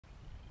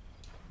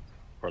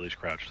Or at least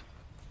crouched.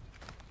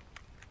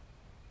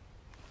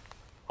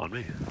 On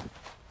me.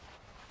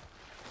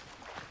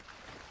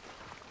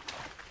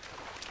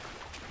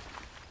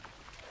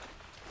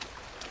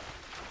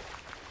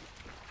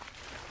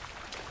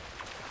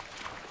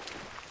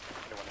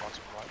 Anyone wants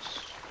some rice?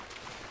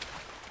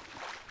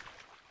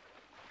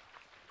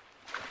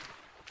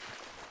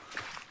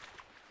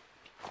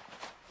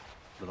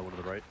 Another one to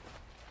the right.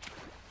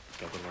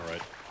 Got one on my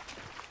right.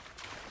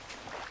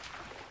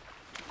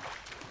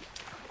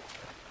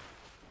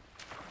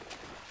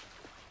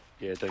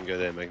 Yeah, don't go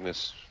there,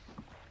 Magnus.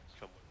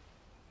 Someone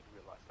in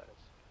real life, that is.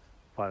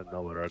 If I didn't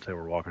know better, I'd say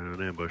we're walking in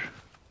an ambush.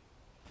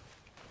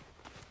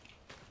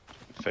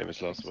 Famous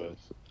last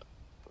words.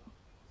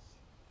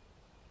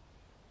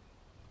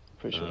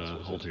 Pretty sure that's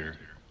what Hold it here.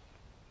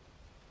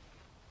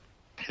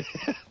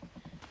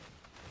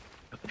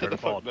 What Try the to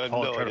follow, fuck? I have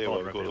follow, no try to idea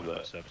follow what directly called in the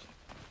that. footsteps.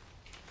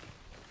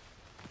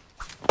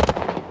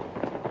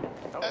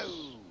 That was,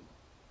 Oh!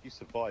 You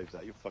survived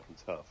that, you're fucking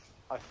tough.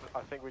 I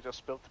think we just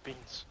spilled the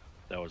beans.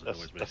 That was a That's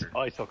noise maker.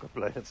 iTalker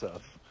player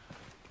tough.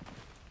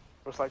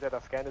 It was like that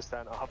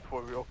Afghanistan up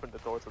where we opened the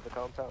doors of the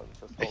compound.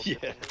 Just all Yeah.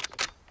 different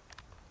news.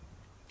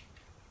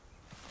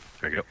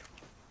 There you go.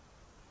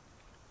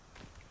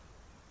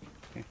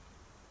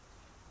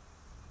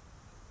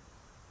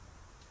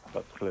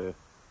 That's clear.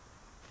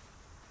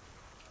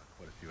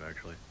 Quite a few,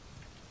 actually.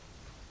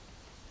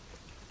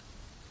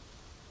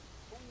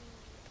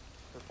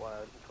 That's why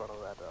in front of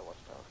that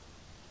watchtower.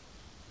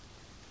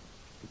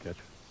 Good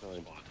catch.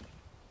 Signed. Spawned.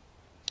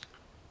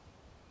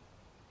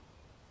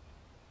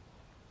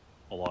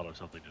 A lot of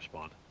something just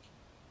spawned.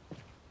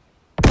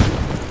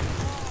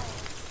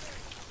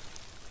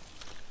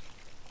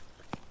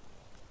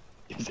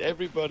 Is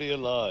everybody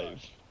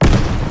alive?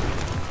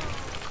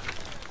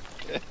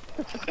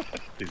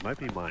 These might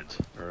be mines,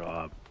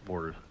 or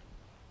mortars.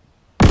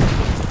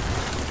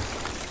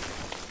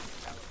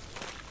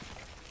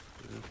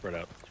 Spread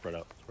out, spread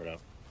out, spread out.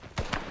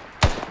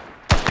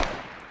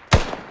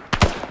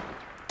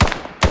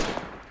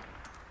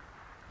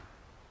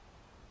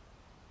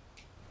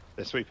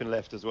 They're sweeping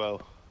left as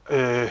well. Who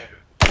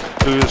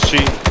is she?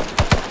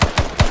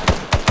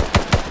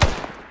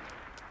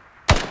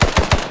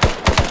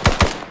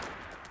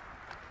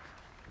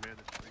 Command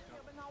this to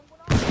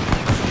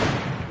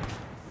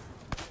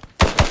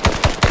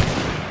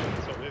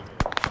It's not moving.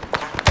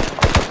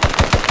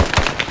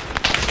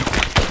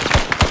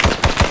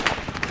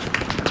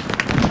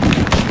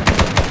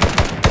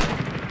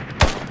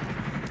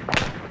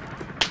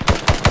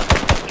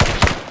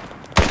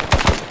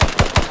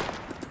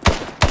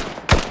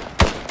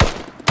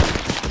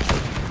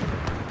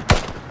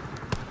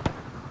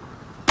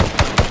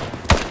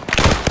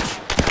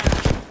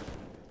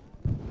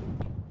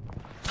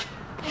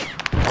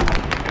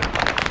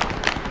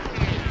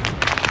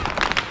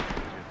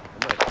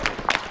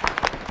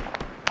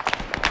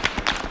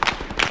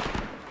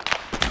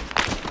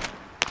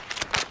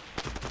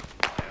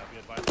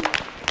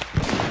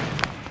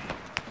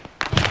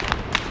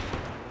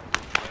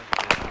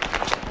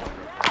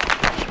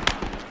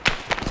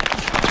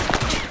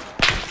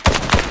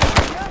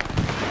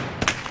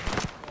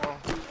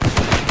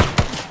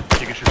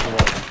 Take a shit for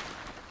water.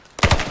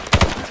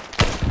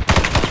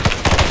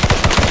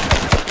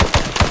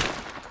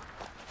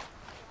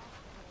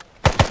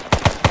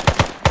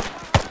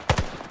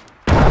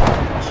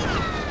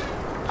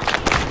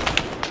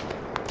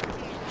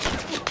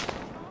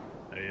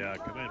 Hey,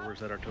 command, where's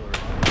that artillery?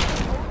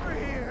 Over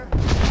here.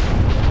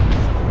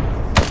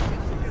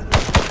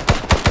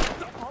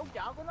 Hỗ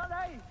trợ của nó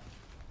đi.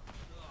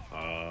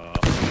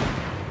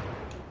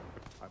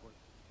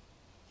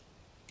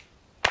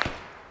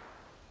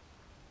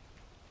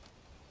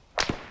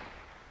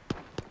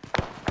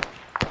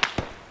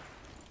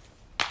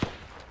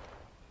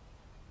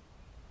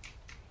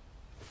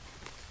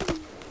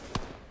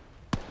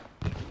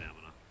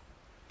 Stamina.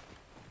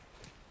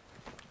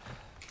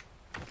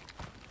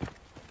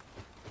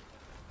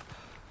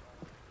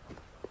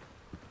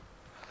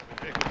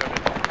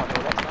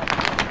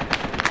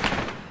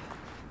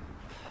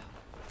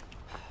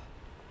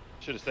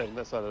 Should have stayed on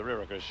that side of the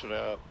river, I could have shut it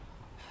up.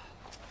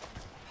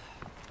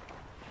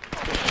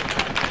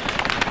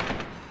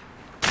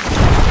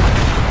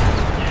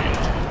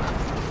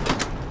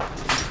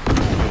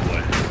 Good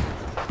boy.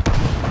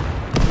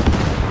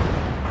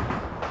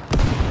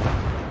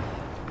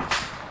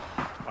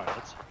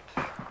 Pilots.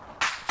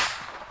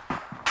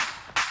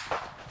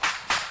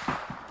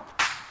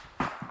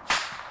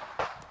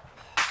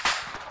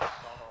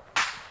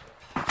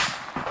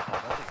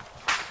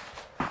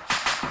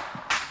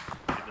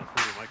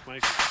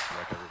 Mike,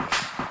 wreck everybody.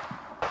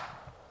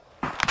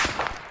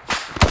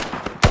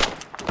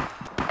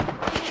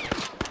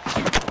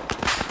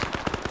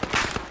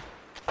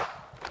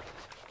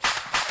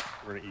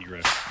 We're gonna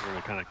egress. We're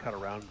gonna kind of cut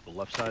around to the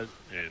left side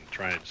and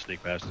try and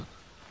sneak past it.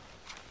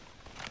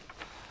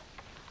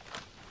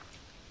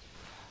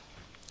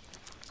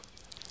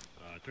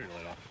 Turn your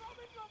light off.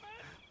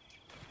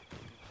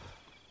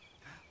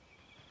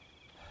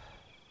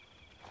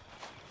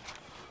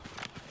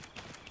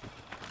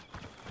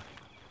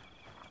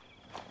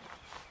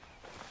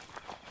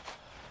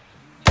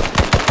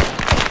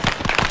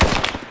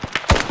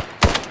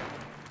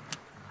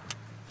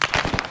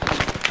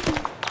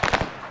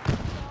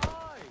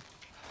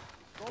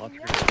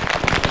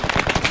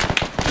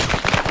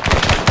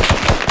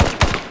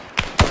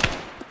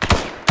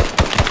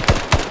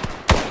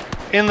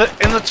 In the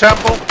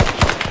temple.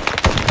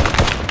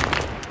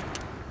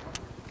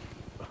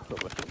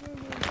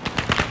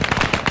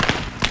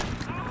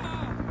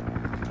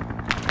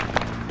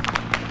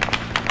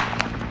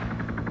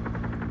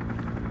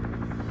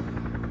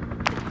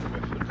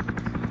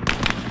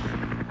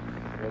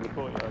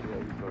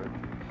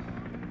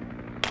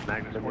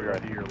 Magnus, where you're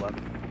at your 11,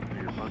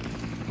 or your front.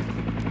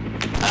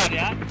 Oh,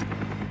 yeah.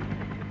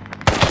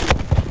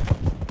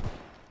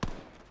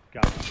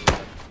 Got him.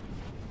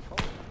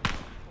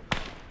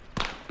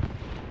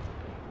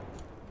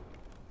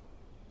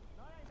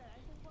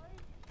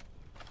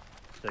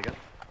 Say again?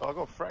 Oh, I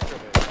got frag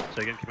grenade.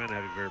 Say again, command, I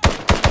have you very bad.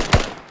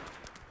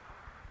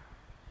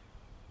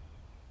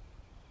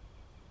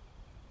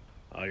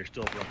 You're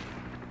still broken.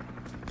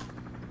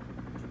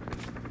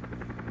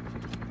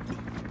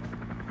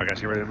 Alright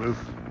guys, you ready to move?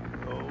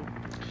 Oh.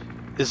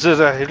 Is it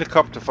a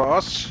helicopter for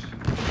us?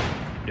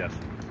 Yes.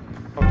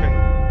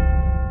 Okay.